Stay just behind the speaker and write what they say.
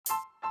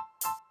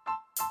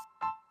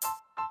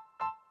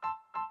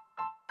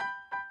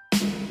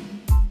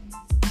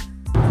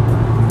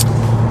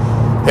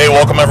Hey,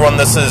 welcome everyone.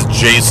 This is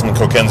Jason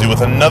Kokenzie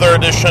with another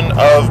edition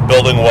of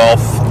Building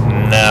Wealth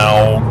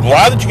Now.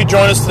 Glad that you could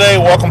join us today.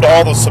 Welcome to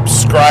all the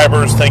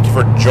subscribers. Thank you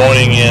for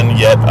joining in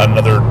yet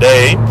another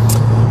day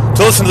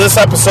to listen to this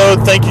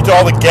episode. Thank you to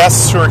all the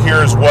guests who are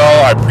here as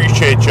well. I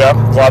appreciate you.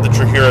 Glad that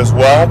you're here as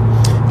well.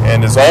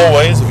 And as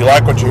always, if you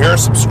like what you hear,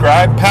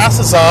 subscribe, pass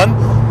this on,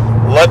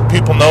 let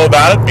people know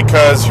about it,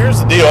 because here's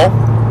the deal.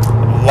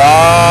 A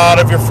lot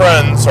of your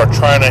friends are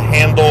trying to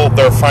handle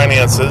their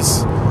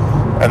finances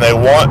and they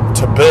want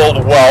to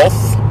build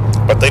wealth,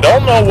 but they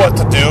don't know what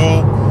to do,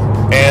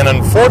 and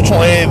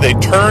unfortunately they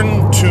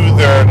turn to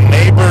their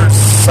neighbor's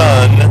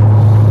son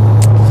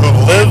who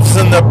lives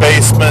in the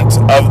basement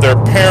of their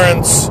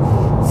parents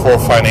for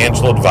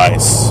financial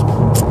advice.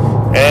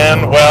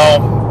 And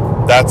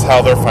well, that's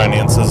how their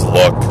finances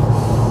look.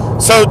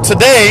 So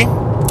today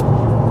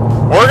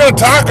we're going to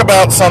talk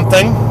about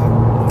something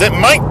that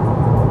might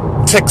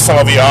tick some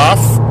of you off.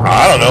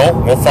 I don't know,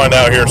 we'll find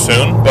out here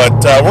soon,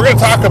 but we're going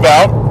to talk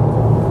about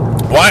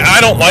why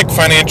I don't like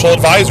financial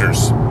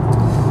advisors.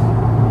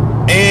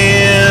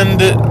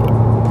 And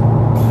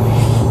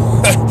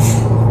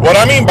what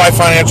I mean by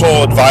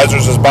financial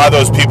advisors is by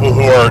those people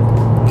who are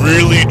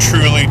really,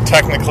 truly,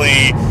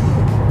 technically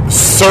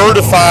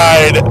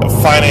certified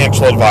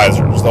financial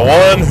advisors. The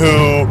one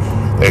who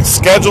they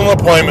schedule an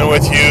appointment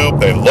with you,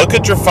 they look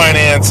at your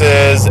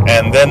finances,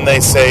 and then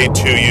they say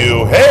to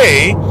you,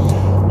 hey,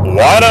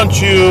 why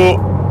don't you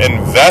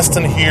invest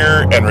in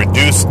here and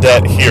reduce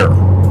debt here?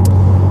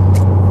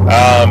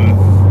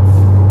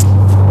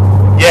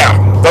 Yeah,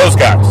 those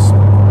guys.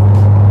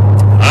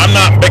 I'm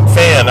not a big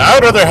fan. I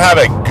would rather have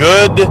a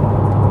good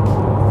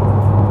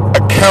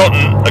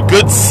accountant, a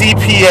good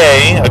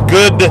CPA, a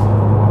good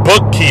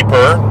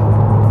bookkeeper,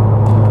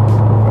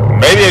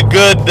 maybe a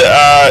good,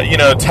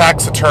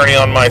 tax attorney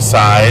on my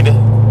side,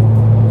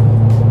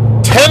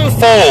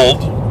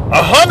 tenfold,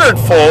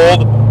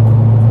 100-fold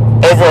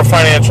over a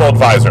financial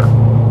advisor.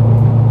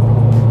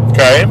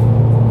 Okay?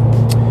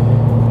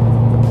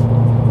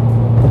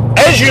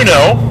 As you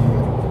know,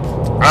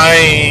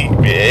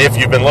 if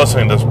you've been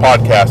listening to this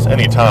podcast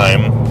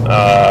anytime,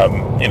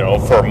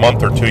 for a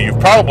month or two, you've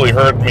probably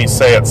heard me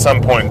say at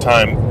some point in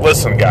time,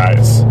 listen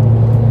guys,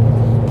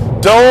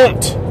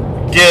 don't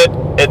get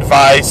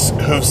advice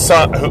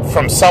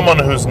from someone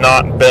who's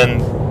not been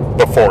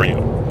before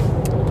you,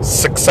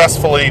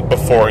 successfully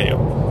before you.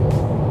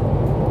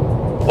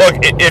 Look,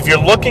 if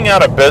you're looking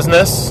at a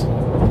business,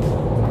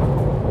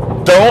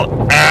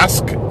 don't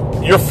ask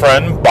your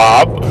friend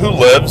Bob, who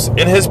lives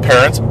in his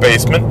parents'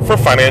 basement, for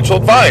financial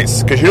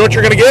advice, because you know what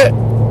you're going to get?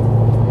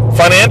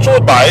 Financial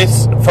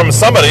advice from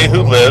somebody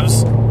who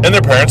lives in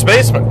their parents'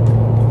 basement.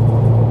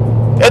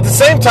 At the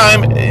same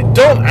time,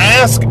 don't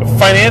ask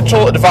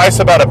financial advice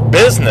about a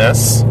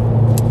business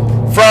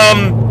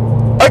from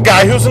a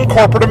guy who's in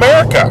corporate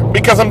America,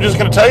 because I'm just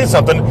going to tell you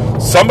something.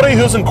 Somebody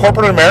who's in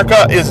corporate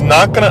America is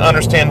not going to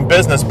understand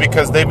business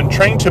because they've been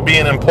trained to be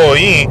an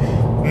employee,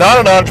 not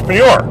an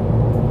entrepreneur.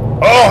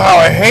 Oh, how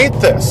I hate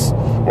this.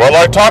 Well,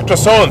 I talked to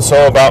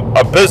so-and-so about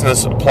a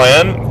business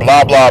plan,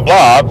 blah, blah,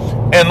 blah.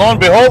 And lo and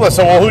behold, I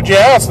said, well, who'd you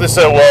ask? They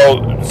said,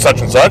 well, such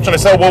and such. And I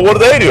said, well, what do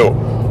they do?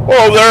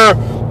 Well,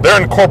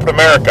 they're in corporate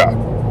America.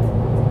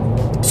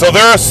 So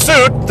they're a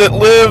suit that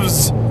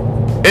lives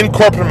in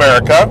corporate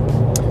America.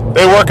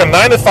 They work a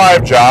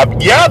 9-to-5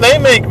 job. Yeah, they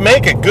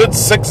make a good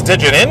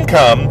 6-digit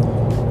income.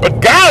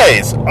 But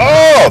guys,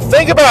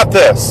 think about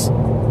this.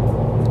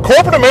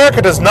 Corporate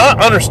America does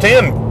not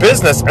understand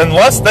business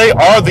unless they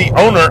are the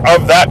owner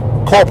of that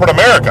corporate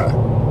America,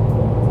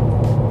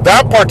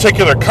 that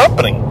particular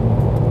company.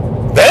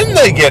 Then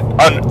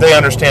they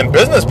understand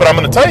business. But I'm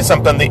going to tell you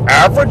something. The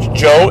average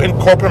Joe in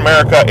corporate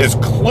America is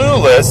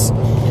clueless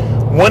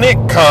when it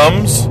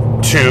comes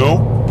to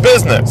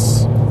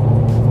business.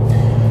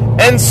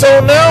 And so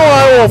now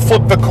I will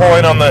flip the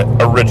coin on the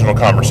original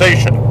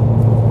conversation,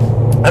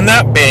 and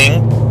that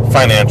being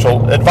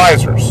financial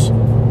advisors.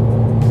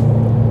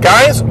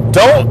 Guys,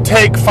 don't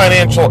take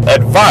financial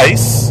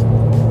advice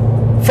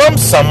from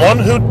someone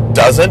who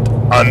doesn't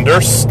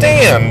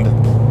understand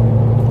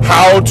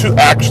how to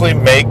actually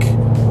make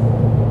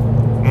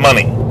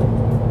money.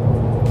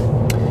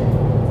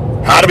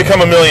 How to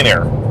become a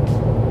millionaire.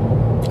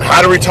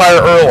 How to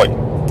retire early.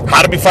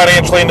 How to be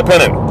financially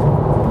independent.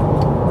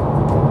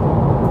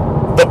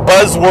 The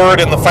buzzword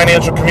in the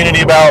financial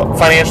community about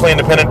financially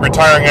independent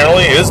retiring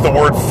early is the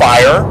word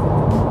FIRE.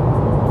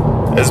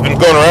 It has been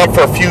going around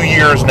for a few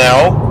years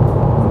now.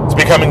 It's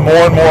becoming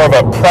more and more of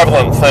a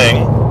prevalent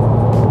thing.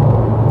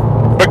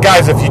 But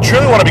guys, if you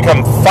truly want to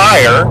become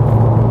FIRE,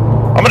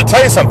 I'm going to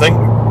tell you something.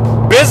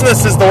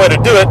 Business is the way to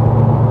do it,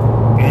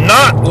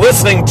 not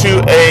listening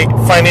to a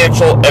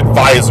financial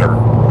advisor.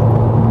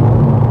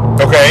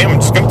 Okay, I'm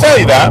just going to tell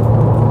you that.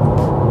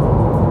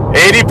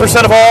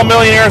 80% of all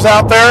millionaires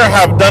out there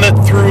have done it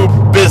through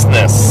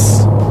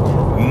business,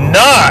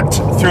 not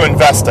through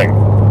investing.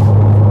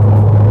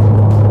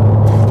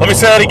 Let me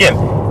say that again.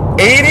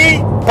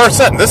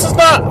 80%. This is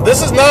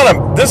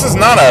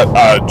not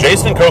a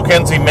Jason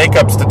Kokenzie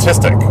makeup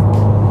statistic.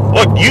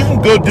 Look, you can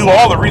go do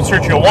all the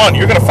research you want.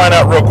 You're going to find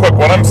out real quick.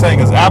 What I'm saying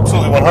is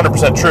absolutely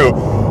 100% true.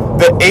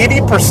 That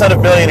 80%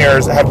 of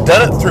millionaires have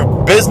done it through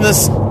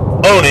business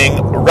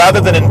owning rather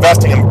than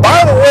investing. And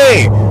by the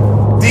way,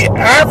 the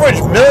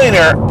average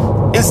millionaire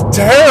is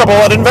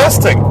terrible at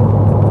investing.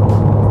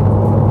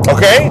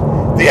 Okay?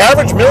 The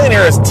average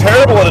millionaire is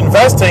terrible at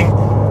investing.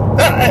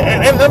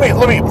 And let me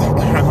put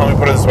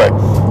it this way.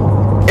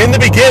 In the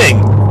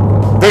beginning,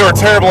 they were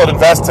terrible at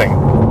investing.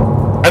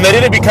 And they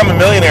didn't become a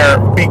millionaire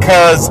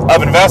because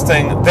of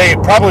investing. They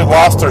probably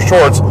lost their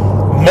shorts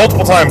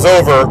multiple times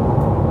over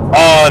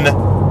on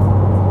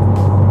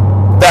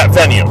that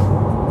venue.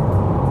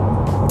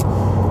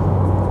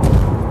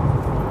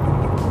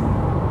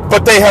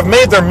 But they have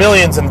made their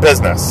millions in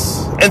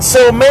business. And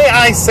so may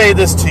I say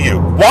this to you,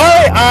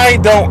 why I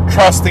don't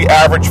trust the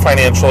average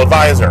financial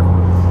advisor.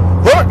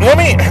 Let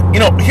me,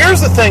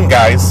 here's the thing,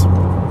 guys.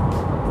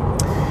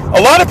 A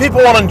lot of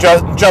people want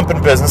to jump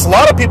in business. A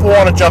lot of people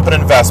want to jump in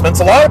investments.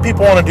 A lot of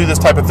people want to do this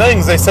type of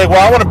things. They say, well,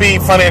 I want to be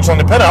financially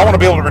independent. I want to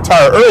be able to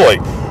retire early.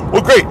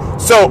 Well, great.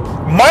 So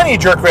my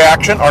knee-jerk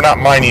reaction, or not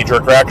my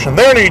knee-jerk reaction,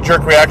 their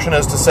knee-jerk reaction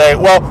is to say,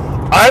 well,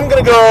 I'm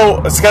going to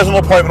go schedule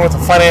an appointment with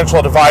a financial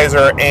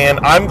advisor, and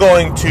I'm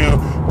going to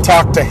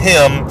talk to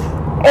him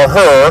or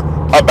her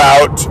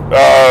about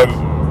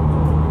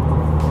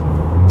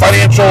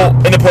financial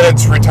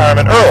independence,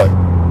 retirement early.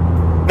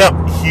 Now,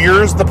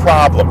 here's the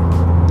problem.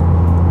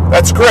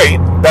 That's great.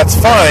 That's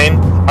fine.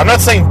 I'm not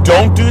saying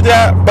don't do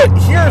that, but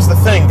here's the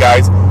thing,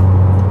 guys.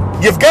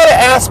 You've got to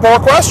ask more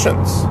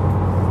questions.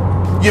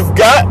 You've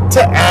got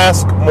to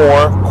ask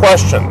more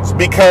questions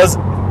because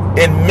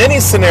in many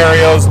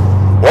scenarios,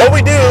 what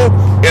we do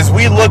is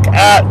we look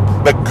at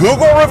the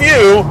Google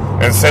review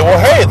and say, well,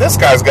 hey, this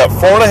guy's got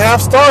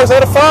 4.5 stars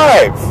out of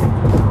 5.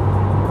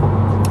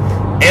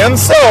 And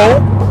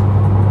so,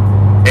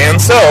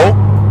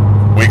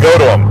 we go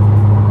to him.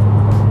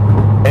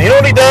 And you know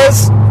what he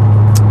does?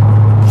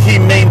 He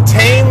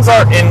maintains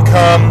our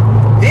income.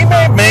 He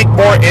may make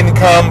more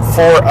income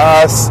for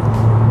us,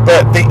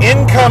 but the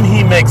income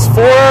he makes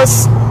for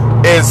us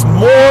is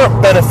more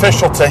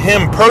beneficial to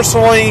him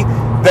personally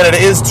than it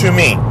is to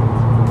me.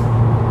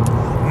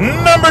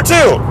 Number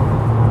 2,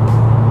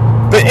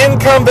 the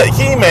income that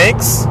he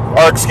makes,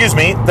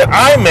 that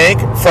I make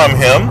from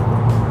him,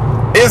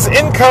 is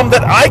income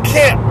that I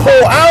can't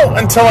pull out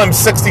until I'm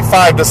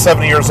 65 to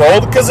 70 years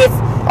old, because if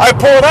I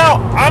pull it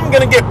out, I'm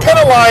going to get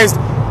penalized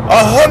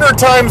 100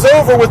 times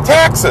over with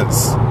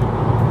taxes.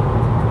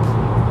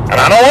 And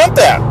I don't want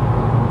that.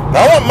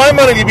 I want my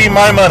money to be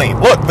my money.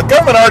 Look, the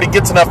government already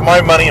gets enough of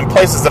my money in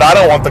places that I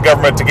don't want the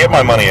government to get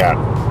my money at.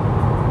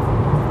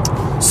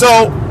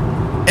 So,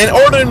 in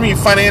order to be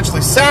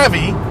financially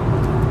savvy,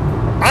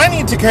 I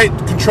need to take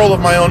control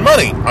of my own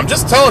money. I'm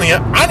just telling you,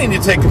 I need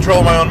to take control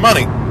of my own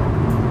money.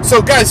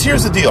 So, guys,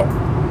 here's the deal.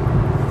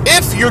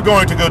 If you're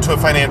going to go to a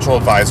financial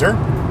advisor,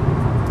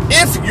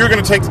 if you're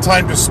going to take the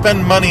time to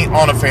spend money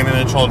on a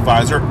financial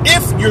advisor,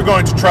 if you're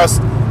going to trust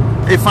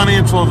a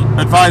financial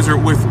advisor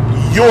with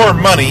your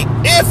money,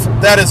 if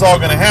that is all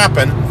going to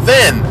happen,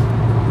 then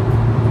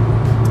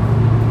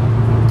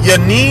you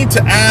need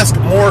to ask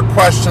more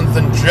questions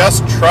than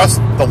just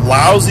trust the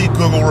lousy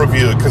Google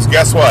review. Because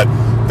guess what?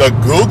 The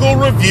Google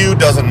review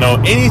doesn't know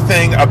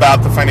anything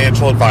about the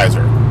financial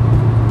advisor.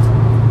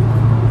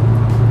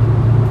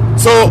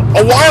 So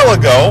a while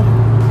ago,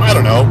 I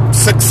don't know,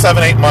 6,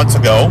 7, 8 months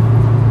ago,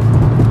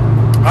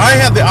 I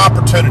had the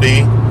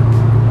opportunity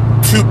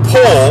to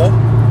poll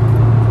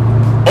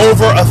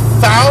over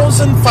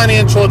 1,000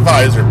 financial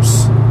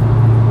advisors.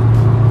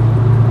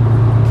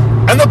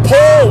 And the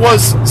poll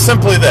was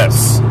simply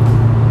this.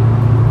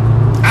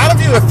 Out of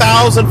you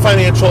 1,000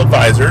 financial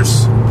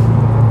advisors,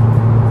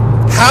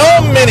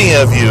 how many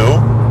of you...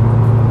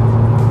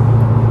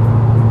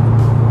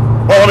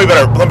 Well,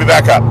 let me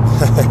back up.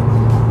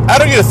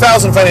 Out of you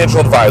 1,000 financial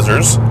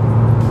advisors,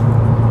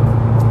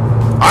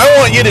 I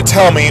want you to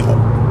tell me,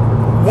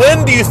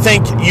 when do you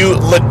think you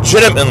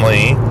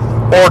legitimately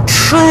or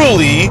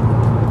truly,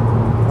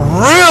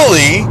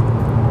 really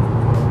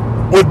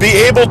would be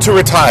able to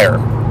retire?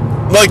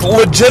 Like,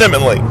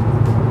 legitimately.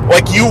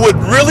 Like, you would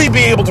really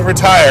be able to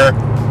retire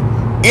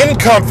in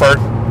comfort.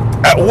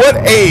 At what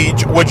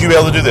age would you be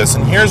able to do this?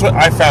 And here's what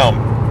I found.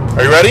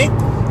 Are you ready?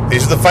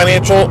 These are the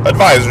financial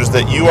advisors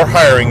that you are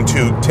hiring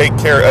to take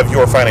care of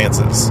your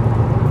finances.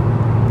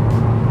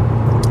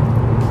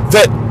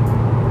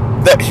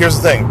 Here's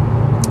the thing.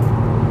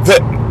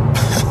 That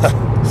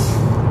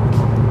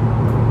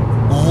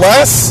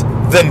less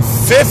than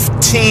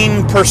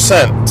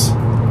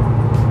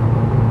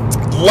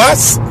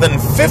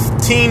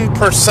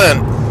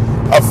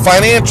 15%, of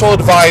financial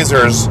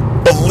advisors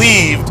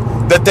believed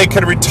that they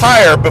could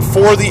retire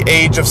before the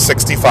age of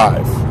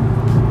 65.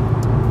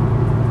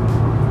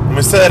 Let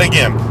me say that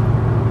again.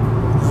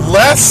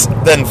 Less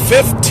than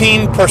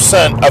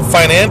 15% of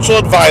financial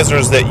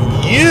advisors that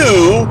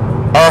you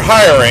are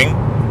hiring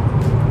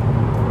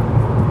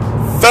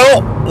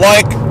felt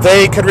like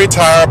they could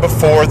retire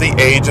before the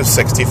age of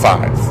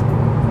 65.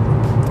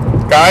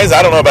 Guys,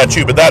 I don't know about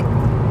you, but that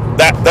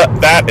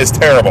is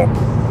terrible.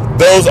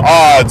 those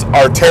odds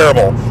are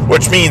terrible,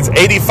 which means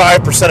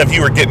 85% of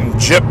you are getting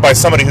gypped by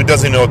somebody who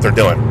doesn't even know what they're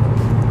doing.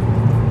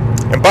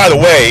 And by the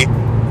way,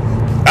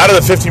 out of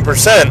the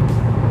 15%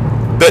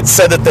 that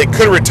said that they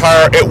could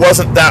retire, it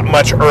wasn't that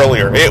much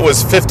earlier. It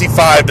was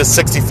 55 to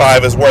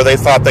 65 is where they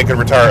thought they could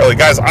retire early.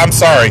 Guys, I'm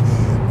sorry.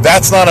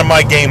 That's not in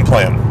my game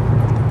plan.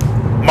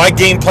 My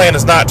game plan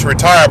is not to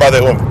retire. By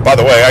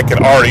the way, I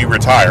could already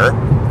retire.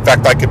 In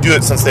fact, I could do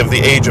it since they have the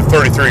age of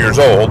 33 years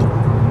old.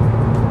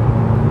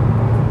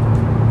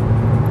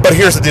 But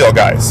here's the deal,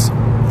 guys.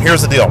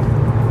 Here's the deal.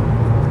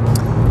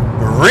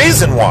 The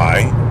reason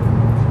why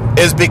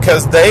is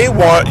because they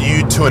want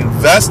you to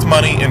invest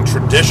money in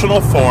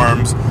traditional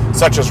forms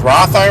such as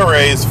Roth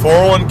IRAs,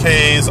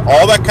 401ks,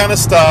 all that kind of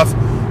stuff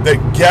that,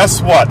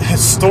 guess what,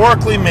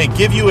 historically may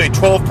give you a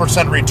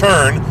 12%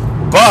 return,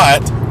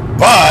 but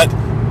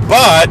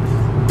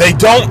they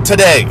don't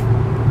today.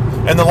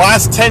 In the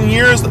last 10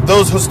 years,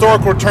 those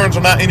historical returns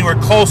are not anywhere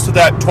close to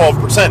that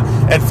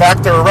 12%. In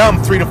fact, they're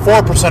around 3 to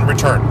 4%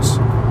 returns.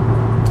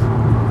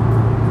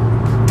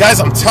 Guys,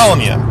 I'm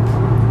telling you,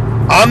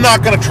 I'm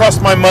not going to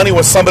trust my money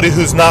with somebody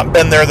who's not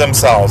been there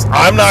themselves.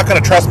 I'm not going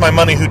to trust my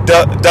money who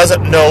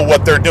doesn't know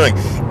what they're doing.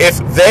 If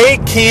they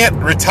can't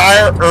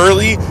retire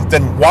early,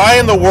 then why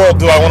in the world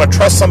do I want to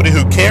trust somebody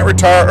who can't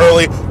retire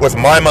early with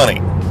my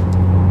money?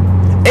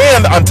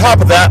 And on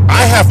top of that,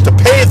 I have to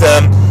pay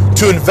them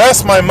to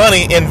invest my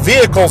money in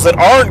vehicles that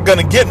aren't going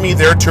to get me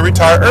there to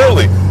retire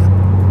early.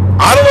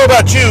 I don't know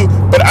about you,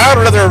 but I'd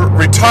rather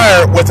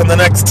retire within the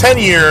next 10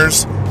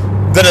 years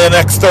than in the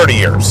next 30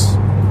 years.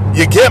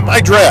 You get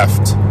my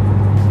drift.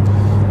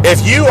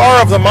 If you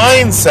are of the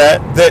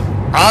mindset that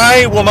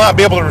I will not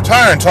be able to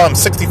retire until I'm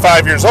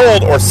 65 years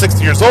old or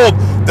 60 years old,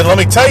 then let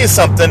me tell you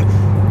something.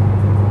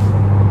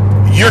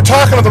 You're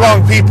talking to the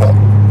wrong people.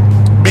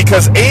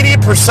 Because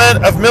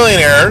 80% of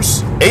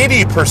millionaires are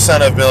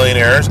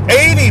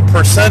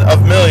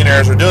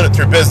doing it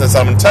through business.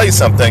 I'm going to tell you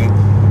something.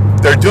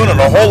 They're doing it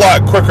a whole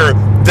lot quicker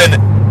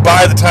than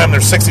by the time they're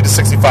 60 to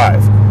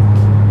 65.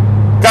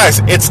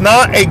 Guys, it's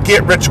not a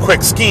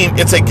get-rich-quick scheme.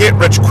 It's a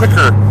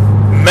get-rich-quicker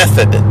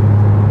method.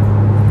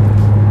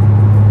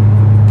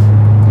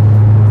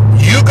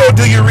 You go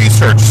do your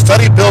research.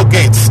 Study Bill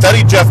Gates.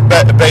 Study Jeff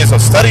Bezos.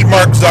 Study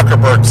Mark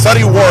Zuckerberg.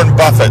 Study Warren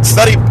Buffett.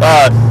 Study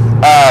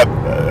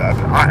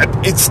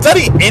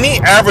any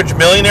average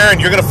millionaire,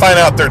 and you're going to find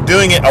out they're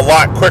doing it a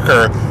lot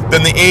quicker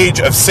than the age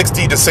of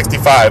 60 to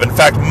 65. In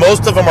fact,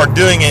 most of them are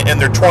doing it in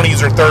their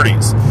 20s or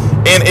 30s.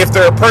 And if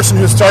they're a person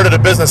who started a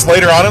business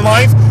later on in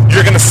life,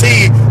 you're going to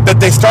see that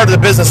they started a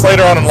business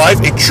later on in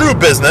life, a true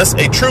business,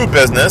 and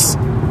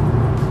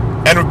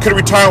could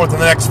retire within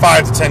the next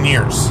 5 to 10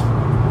 years.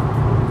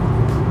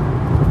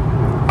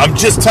 I'm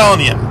just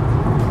telling you,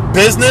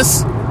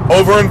 business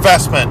over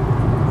investment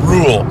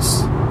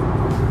rules.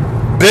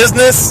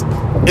 Business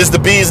is the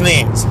bee's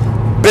knees.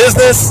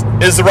 Business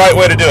is the right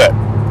way to do it.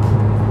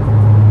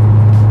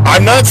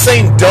 I'm not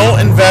saying don't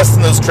invest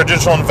in those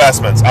traditional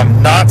investments.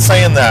 I'm not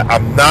saying that.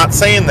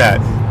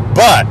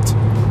 But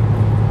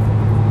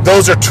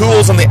those are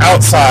tools on the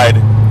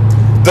outside.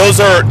 Those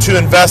are to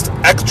invest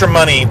extra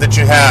money that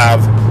you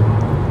have.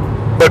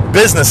 But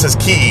business is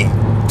key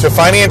to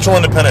financial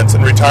independence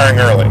and retiring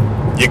early.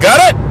 You got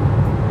it?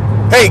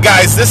 Hey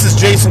guys, this is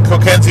Jason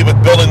Kokenzie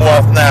with Building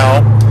Wealth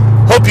Now.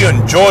 Hope you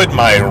enjoyed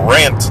my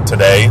rant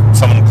today.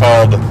 Someone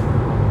called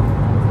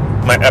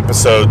my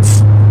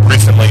episodes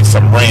recently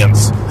some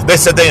rants. They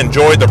said they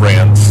enjoyed the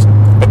rants,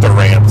 but they're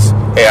rants.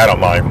 Hey, I don't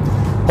mind.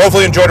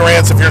 Hopefully you enjoyed the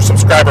rants. If you're a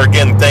subscriber,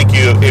 again, thank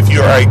you. If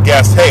you are a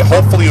guest, hey,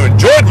 hopefully you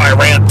enjoyed my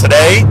rant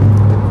today.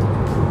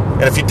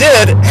 And if you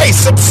did, hey,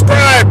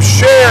 subscribe,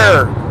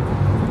 share.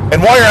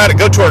 And while you're at it,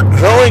 go to our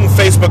growing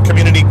Facebook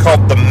community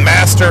called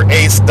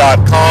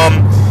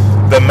themasterace.com.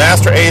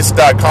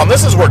 Themasterace.com.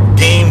 This is where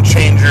game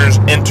changers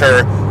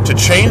enter to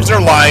change their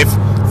life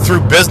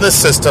through business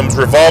systems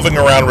revolving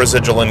around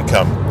residual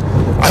income.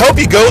 I hope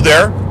you go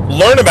there,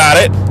 learn about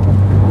it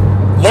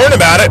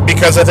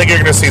because I think you're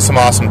going to see some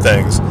awesome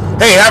things.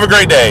 Hey, have a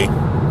great day.